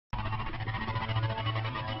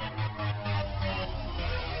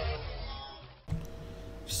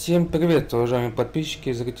Всем привет, уважаемые подписчики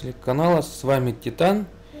и зрители канала, с вами Титан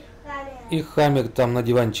и Хаммер там на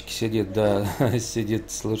диванчике сидит, да, сидит,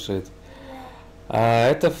 слушает. А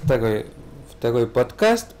это второй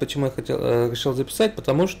подкаст. Почему я решил записать?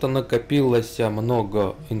 Потому что накопилось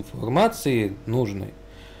много информации нужной.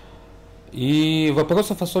 И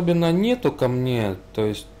вопросов особенно нету ко мне, то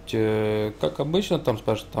есть, как обычно, там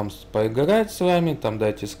спрашивают, там поиграть с вами, там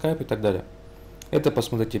дайте скайп и так далее. Это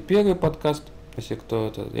посмотрите первый подкаст. Если кто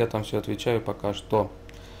это, я там все отвечаю пока что.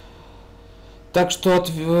 Так что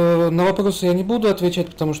на вопросы я не буду отвечать,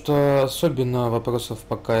 потому что особенно вопросов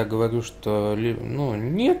пока я говорю, что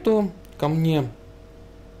нету ко мне,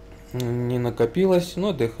 не накопилось.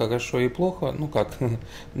 Ну, это и хорошо, и плохо. Ну как,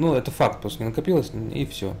 ну это факт, просто не накопилось, и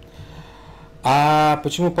все. А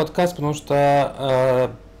почему подкаст? Потому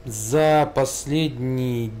что за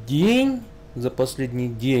последний день,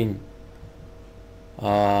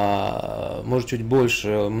 может чуть больше,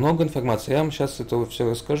 много информации. Я вам сейчас это все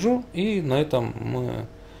расскажу, и на этом мы,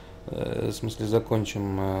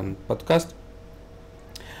 закончим подкаст.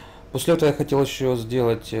 После этого я хотел еще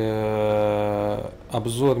сделать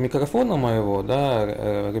обзор микрофона моего, да,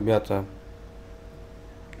 ребята.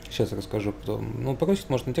 Сейчас расскажу, кто просит,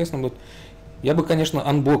 может интересно будет. Я бы, конечно,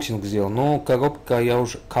 анбоксинг сделал, но коробка я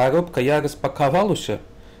распаковал уже,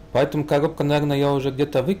 поэтому коробка, наверное, я уже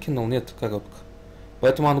где-то выкинул, нет коробка.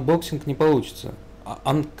 Поэтому анбоксинг не получится.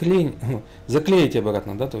 Заклеить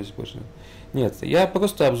обратно, да, то есть больше. Нет, я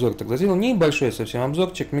просто обзор тогда сделал. Небольшой совсем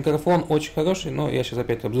обзорчик. Микрофон очень хороший, но я сейчас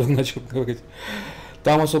опять обзор начал говорить.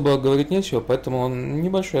 Там особо говорить нечего, поэтому он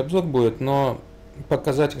небольшой обзор будет, но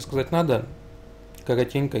рассказать надо.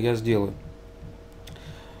 Коротенько я сделаю.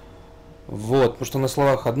 Вот, потому что на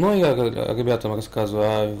словах одно я ребятам рассказываю,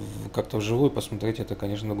 а как-то вживую посмотреть это,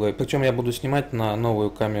 конечно, другое. Причем я буду снимать на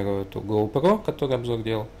новую камеру эту GoPro, которую обзор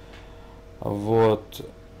делал. Вот.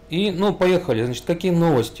 И, поехали. Значит, какие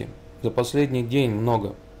новости? За последний день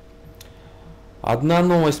много. Одна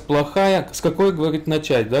новость плохая. С какой, говорит,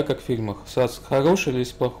 начать, да, как в фильмах? С хорошей или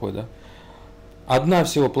с плохой, да? Одна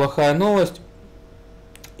всего плохая новость.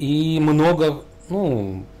 И много,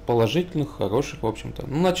 положительных, хороших, в общем-то.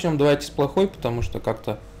 Начнем давайте с плохой, потому что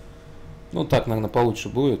как-то, так, наверное, получше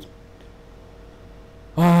будет.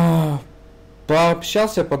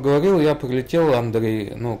 Пообщался, поговорил, я прилетел,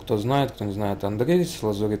 Андрей, кто знает, кто не знает, Андрей с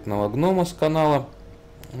Лазуритного гнома с канала,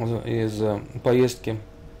 из поездки.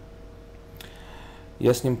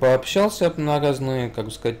 Я с ним пообщался на разные,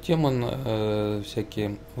 темы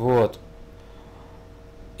всякие, вот.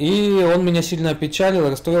 И он меня сильно опечалил,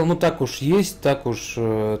 расстроил, так уж есть, так уж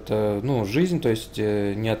это, жизнь, то есть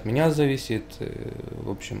не от меня зависит, в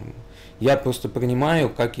общем, я просто принимаю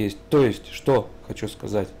как есть. То есть, что хочу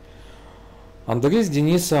сказать. Андрей с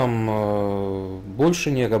Денисом больше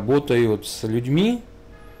не работают с людьми,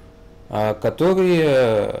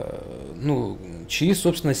 которые, чьи,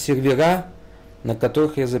 собственно, сервера, на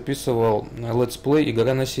которых я записывал летсплей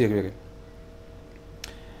 «Игра на сервере».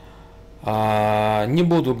 Не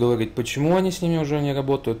буду говорить, почему они с ними уже не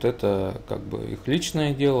работают, это их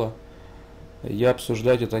личное дело, я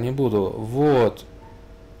обсуждать это не буду. Вот.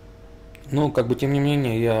 Тем не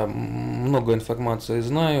менее, я много информации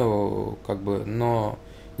знаю, но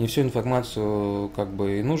не всю информацию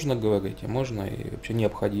и нужно говорить, а можно и вообще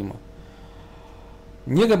необходимо.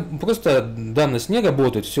 Просто данность не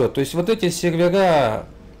работает, все. То есть вот эти сервера,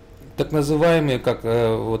 так называемые,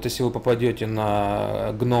 вот если вы попадете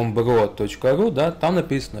на gnombro.ru, да, там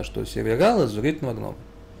написано, что сервера лазуритного гнома.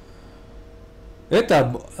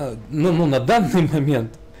 Это, на данный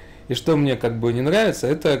момент, и что мне не нравится,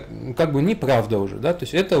 это неправда уже, да, то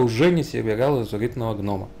есть это уже не сервера лазуритного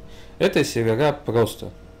гнома. Это сервера просто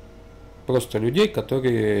людей,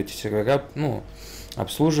 которые эти сервера,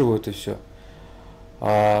 обслуживают и все.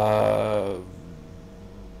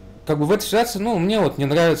 В этой ситуации, мне не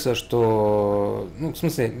нравится, что, в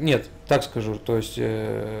смысле, нет, так скажу, то есть,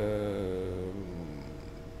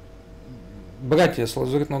 братья с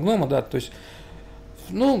лазуритного гнома, да, то есть,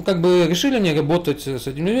 решили не работать с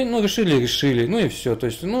этими людьми, решили, и все, то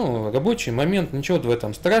есть, рабочий момент, ничего в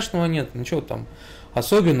этом страшного нет, ничего там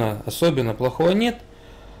особенно плохого нет,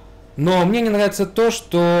 но мне не нравится то,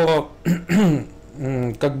 что,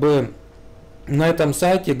 на этом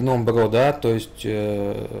сайте Gnombro, да, то есть,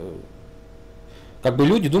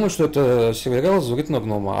 люди думают, что это сервера лазуритного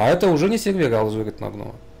гнома, а это уже не сервера лазуритного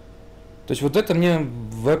гнома. То есть вот это мне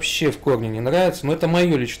вообще в корне не нравится, но это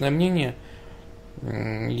мое личное мнение.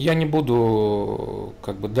 Я не буду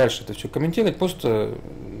дальше это все комментировать, просто,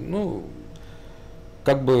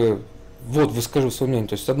 выскажу свое мнение.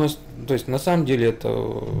 То есть на самом деле это,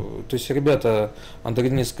 то есть ребята, Андрей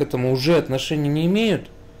Денис, к этому уже отношения не имеют.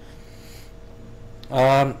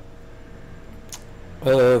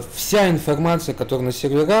 Вся информация, которая на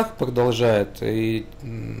серверах продолжает, и,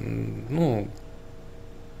 ну,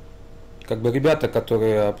 как бы ребята,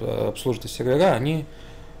 которые обслуживают сервера, они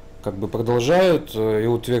как бы продолжают и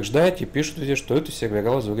утверждать, и пишут везде, что это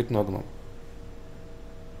сервера лазуритного гнома.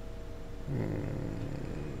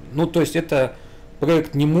 Ну, то есть это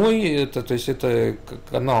проект не мой, это, то есть это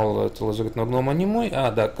канал это лазуритного гнома не мой.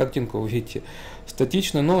 Да, картинку вы видите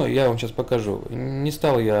статично, но я вам сейчас покажу. Не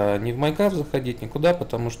стал я ни в Майнкрафт заходить, никуда,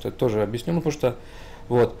 потому что тоже объясню, потому что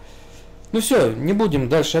вот. Ну все, не будем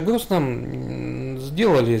дальше о грустном.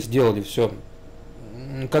 Сделали все.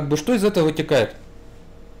 Как бы что из этого вытекает?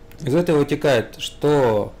 Из этого вытекает,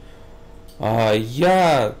 что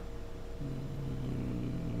я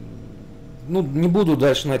не буду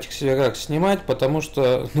дальше на этих серверах снимать, потому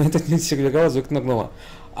что это не сервера лазуритного гнома.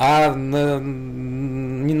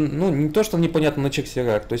 Не то, что непонятно на чьих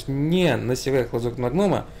серверах, то есть не на серверах лазуритного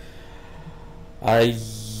гнома,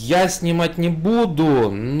 я снимать не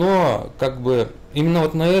буду, но как бы именно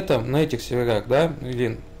вот на этих серверах, да,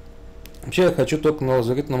 или вообще я хочу только на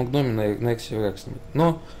лазуритном гноме на их серверах снимать.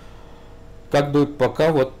 Но как бы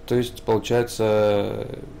пока вот, то есть получается,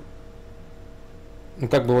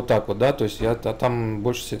 как бы вот так вот, да, то есть я там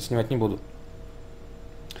больше снимать не буду.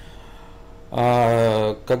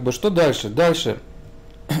 Как бы что дальше? Дальше.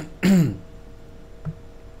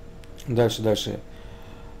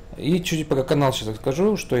 И чуть про канал сейчас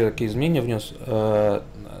расскажу, что я какие изменения внес. То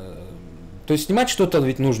есть снимать что-то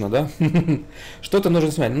ведь нужно, да? Что-то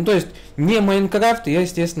нужно снимать. Ну, то есть не Майнкрафт, я,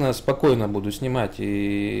 естественно, спокойно буду снимать.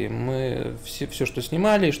 И мы все, что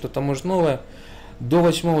снимали, что-то может новое. До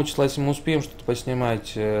 8 числа, если мы успеем что-то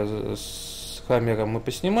поснимать с Хаммером, мы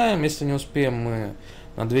поснимаем. Если не успеем, мы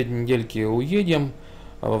на 2 недельки уедем.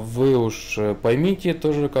 Вы уж поймите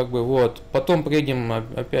тоже, как бы, вот. Потом приедем,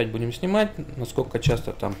 опять будем снимать, насколько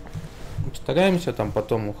часто там стараемся, там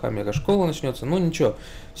потом у Хаммера школа начнется, ну ничего,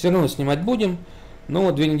 все равно снимать будем, но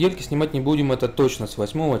вот 2 недельки снимать не будем, это точно с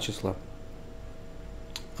 8 числа.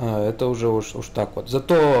 Это уже уж так вот.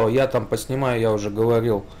 Зато я там поснимаю, я уже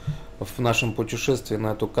говорил, в нашем путешествии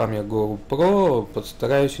на эту камеру GoPro,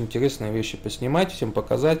 постараюсь интересные вещи поснимать, всем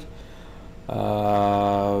показать.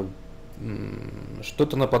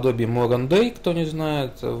 Что-то наподобие More Day, кто не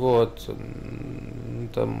знает, вот,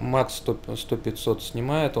 это Макс 100-500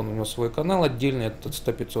 снимает, у него свой канал отдельный, этот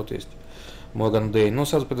 100-500 есть, More Day, но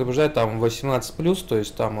сразу предупреждает, там 18+, то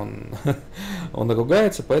есть там он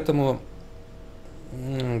ругается, поэтому,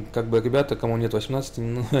 как бы, ребята, кому нет 18,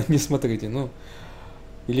 не смотрите,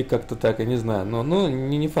 или как-то так, я не знаю, но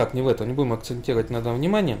не факт, не в этом, не будем акцентировать на этом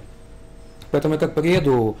внимание. Поэтому я как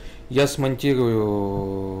приеду, я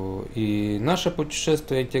смонтирую и наше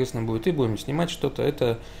путешествие интересно будет, и будем снимать что-то,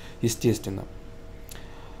 это естественно.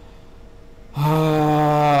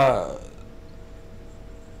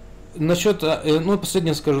 Насчет,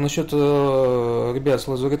 последнее скажу, насчет ребят с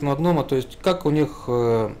лазуритного гнома, то есть как у них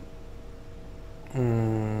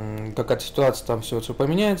какая-то ситуация, там все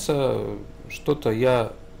поменяется, что-то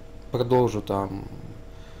я продолжу там,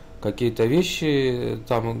 какие-то вещи,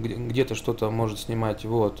 там где-то что-то может снимать,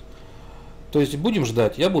 вот. То есть будем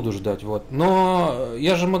ждать, я буду ждать, вот. Но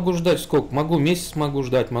я же могу ждать сколько? Могу месяц могу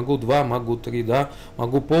ждать, могу 2, могу 3, да,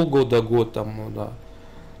 могу полгода, год там, да.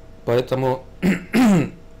 Поэтому,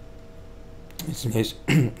 извиняюсь,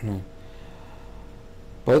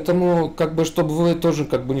 поэтому, как бы, чтобы вы тоже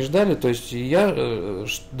как бы не ждали, то есть я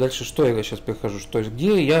дальше что я сейчас прихожу, то есть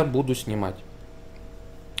где я буду снимать.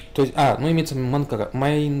 То есть, имеется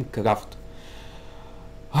Майнкрафт.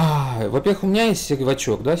 Во-первых, у меня есть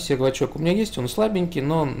сервачок, да, сервачок у меня есть, он слабенький,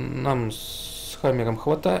 но нам с Хаммером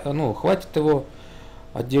хватит его.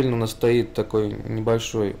 Отдельно у нас стоит такой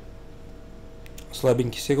небольшой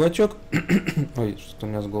слабенький сервачок. Ой, что у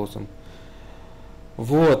меня с голосом.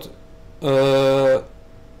 Вот. Я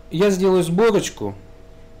сделаю сборочку.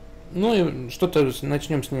 И что-то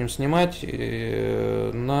начнем с ним снимать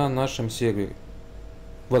на нашем сервере.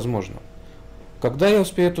 Возможно. Когда я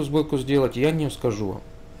успею эту сборку сделать, я не скажу вам.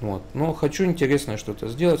 Вот. Но хочу интересное что-то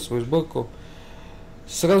сделать, свою сборку.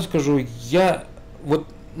 Сразу скажу, я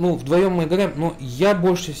вдвоем мы играем, но я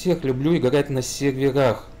больше всех люблю играть на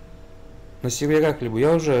серверах. На серверах люблю.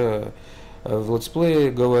 Я уже в летсплее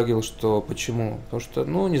говорил, что почему. Потому что,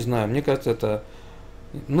 не знаю, мне кажется, это,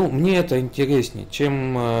 мне это интереснее,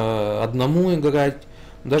 чем одному играть.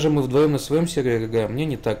 Даже мы вдвоем на своем сервере играем, мне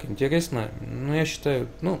не так интересно, я считаю,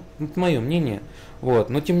 это мое мнение,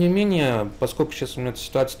 вот, но тем не менее, поскольку сейчас у меня эта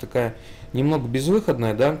ситуация такая немного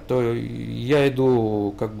безвыходная, да, то я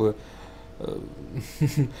иду, как бы,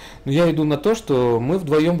 Но я иду на то, что мы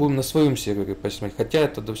вдвоем будем на своем сервере поснимать. Хотя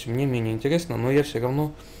это, допустим, мне менее интересно, но я все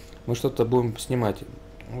равно, мы что-то будем снимать.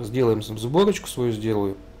 Сделаем сборочку свою,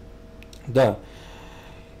 сделаю. Да.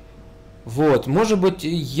 Вот, может быть,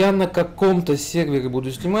 я на каком-то сервере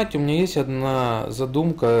буду снимать. У меня есть одна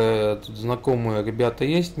задумка, тут знакомые ребята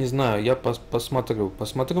есть, не знаю, я посмотрю.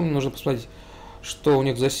 Мне нужно посмотреть, что у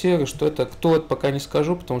них за сервер, что это, кто это, пока не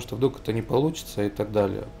скажу, потому что вдруг это не получится и так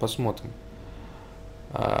далее. Посмотрим.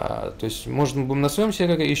 То есть, может, мы будем на своем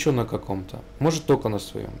сервере, еще на каком-то. Может, только на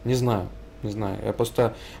своем. Не знаю. Я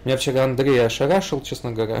просто... Меня вчера Андрей ошарашил,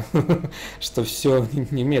 честно говоря, что все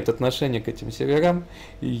не имеет отношения к этим серверам.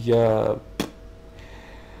 И я...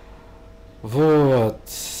 Вот.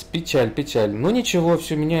 Печаль. Но ничего,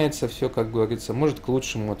 все меняется, все, как говорится, может, к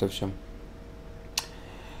лучшему это все.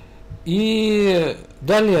 И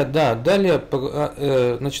далее,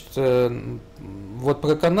 значит, вот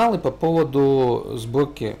про каналы по поводу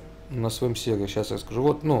сборки на своем сервере. Сейчас я расскажу.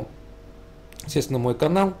 Вот, естественно, мой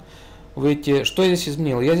канал. Выйти, что я здесь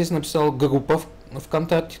изменил? Я здесь написал группа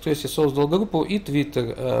ВКонтакте, то есть я создал группу и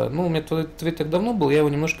Твиттер. У меня Твиттер давно был, я его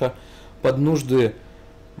немножко под нужды,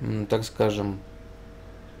 так скажем,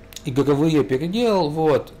 игровые переделал,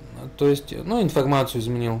 вот. То есть, информацию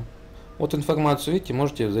изменил. Вот информацию, видите,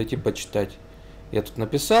 можете зайти почитать. Я тут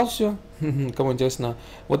написал все, кому интересно.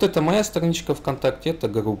 Вот это моя страничка ВКонтакте, это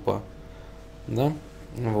группа, да,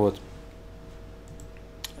 вот.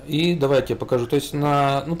 И давайте я покажу. То есть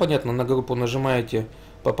понятно, на группу нажимаете,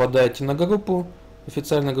 попадаете на группу,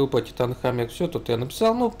 официальная группа Титан Хаммер, все, тут я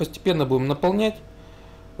написал, постепенно будем наполнять.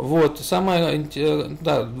 Вот,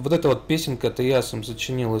 вот эта вот песенка, это я сам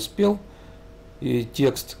сочинил и спел, и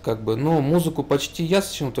текст музыку почти я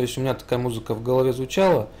сочинил, то есть у меня такая музыка в голове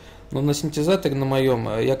звучала, но на синтезаторе на моем,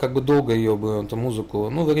 я долго ее эту музыку,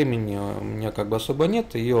 времени у меня особо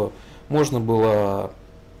нет, ее можно было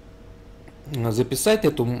записать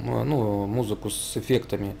эту музыку с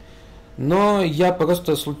эффектами, но я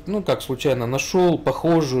просто случайно нашел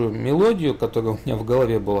похожую мелодию, которая у меня в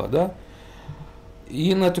голове была, да,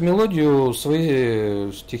 и на эту мелодию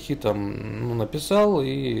свои стихи написал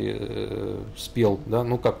и спел, да,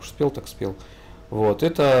 как уж спел, так спел. Вот,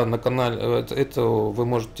 это на канале, это вы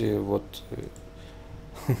можете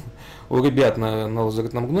у ребят на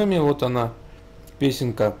лазаритном гноме, вот она,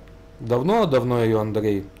 песенка, давно ее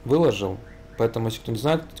Андрей выложил. Поэтому, если кто не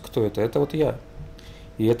знает, кто это вот я.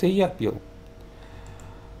 И это и я пел.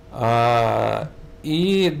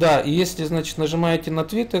 И если, значит, нажимаете на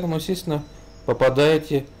Твиттер, естественно,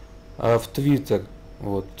 попадаете в Твиттер.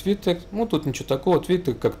 Вот, Твиттер, тут ничего такого,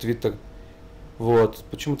 Твиттер как Твиттер. Вот,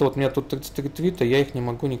 почему-то у меня тут 33 твита, я их не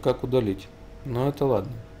могу никак удалить. Но это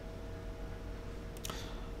ладно.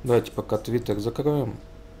 Давайте пока Твиттер закроем.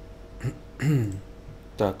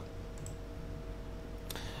 Так.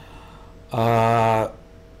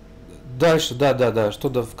 Дальше, что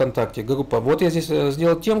до ВКонтакте, группа. Вот я здесь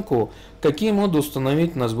сделал темку, какие моды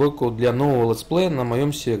установить на сборку для нового летсплея на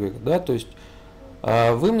моем сервере, да, то есть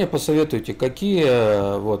вы мне посоветуете,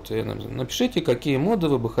 напишите, какие моды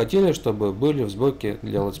вы бы хотели, чтобы были в сборке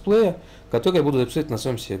для летсплея, которые я буду записывать на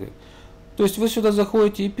своем сервере. То есть вы сюда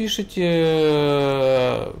заходите и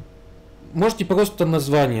пишите, можете просто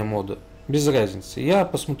название мода, без разницы. Я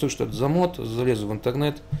посмотрю, что это за мод, залезу в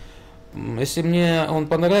интернет. Если мне он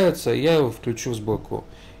понравится, я его включу в сборку.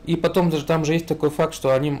 И потом даже там же есть такой факт,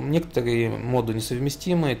 что некоторые моды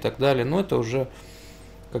несовместимы и так далее. Но это уже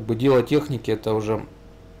дело техники, это уже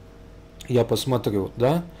я посмотрю,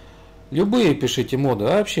 да. Любые пишите моды,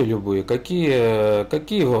 вообще любые.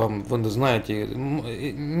 Какие вы знаете.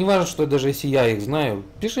 Не важно, что даже если я их знаю,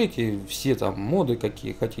 пишите все моды,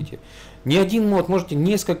 какие хотите. Не один мод, можете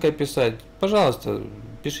несколько писать. Пожалуйста,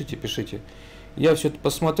 пишите. Я все это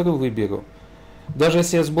посмотрю, выберу. Даже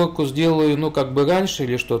если я сборку сделаю, раньше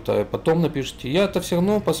или что-то, потом напишите. Я это все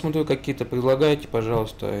равно посмотрю, какие-то предлагайте,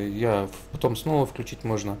 пожалуйста. Я потом снова включить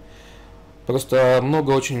можно. Просто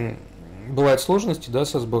много очень бывает сложностей, да,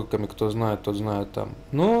 со сборками, кто знает, тот знает там.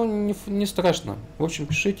 Но не страшно. В общем,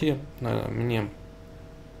 пишите мне,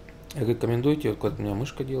 рекомендуйте. Вот куда-то у меня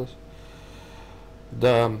мышка делась.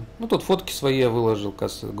 Да, тут фотки свои я выложил,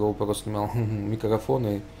 GoPro снимал,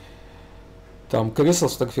 микрофоны. Там кресло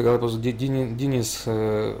сфотографировал, просто Денис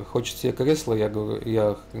хочет себе кресло, я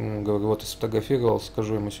говорю, вот и сфотографировал,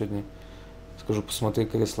 скажу ему сегодня, посмотри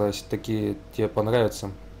кресло, если такие тебе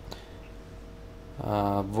понравятся.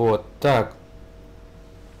 Вот, так.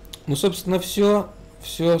 Собственно, все,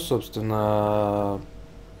 собственно,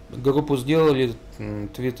 группу сделали,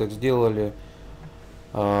 Твиттер сделали,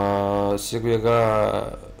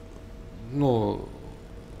 сервера,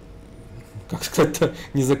 как сказать-то,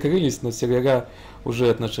 не закрылись, но сервера уже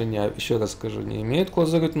отношения, еще раз скажу, не имеют к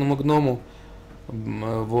лазуритному гному.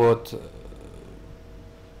 Вот.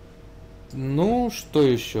 Ну, что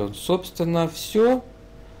еще? Собственно, все.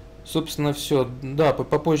 Да,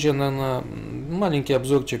 попозже я, наверное, маленький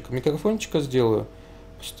обзорчик микрофончика сделаю.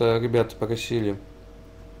 Просто ребята просили.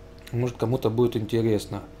 Может, кому-то будет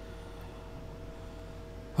интересно.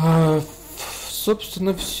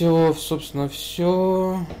 Собственно, все.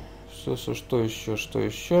 Что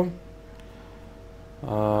еще?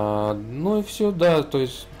 Ну и все, да, то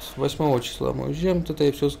есть 8 числа мы уезжаем, это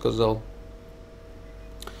я все сказал.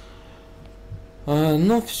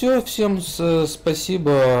 Ну все, всем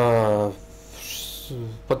спасибо.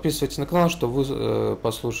 Подписывайтесь на канал, что вы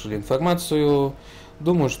послушали информацию.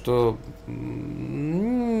 Думаю, что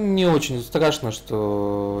не очень страшно,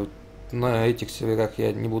 что на этих серверах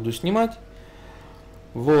я не буду снимать.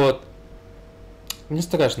 Вот. Не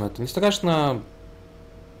страшно это, не страшно.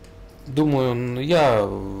 Думаю, я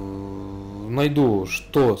найду,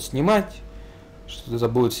 что снимать, что это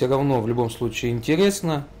будет все равно в любом случае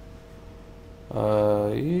интересно.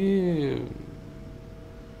 И,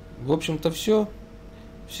 в общем-то, все.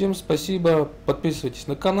 Всем спасибо. Подписывайтесь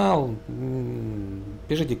на канал,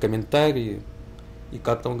 пишите комментарии. И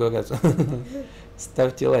как там говорят,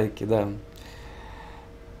 ставьте лайки, да.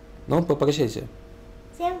 Ну, попрощайся.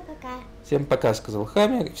 Всем пока. Всем пока, сказал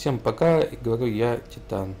Хаммер. Всем пока, и говорю я,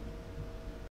 Титан.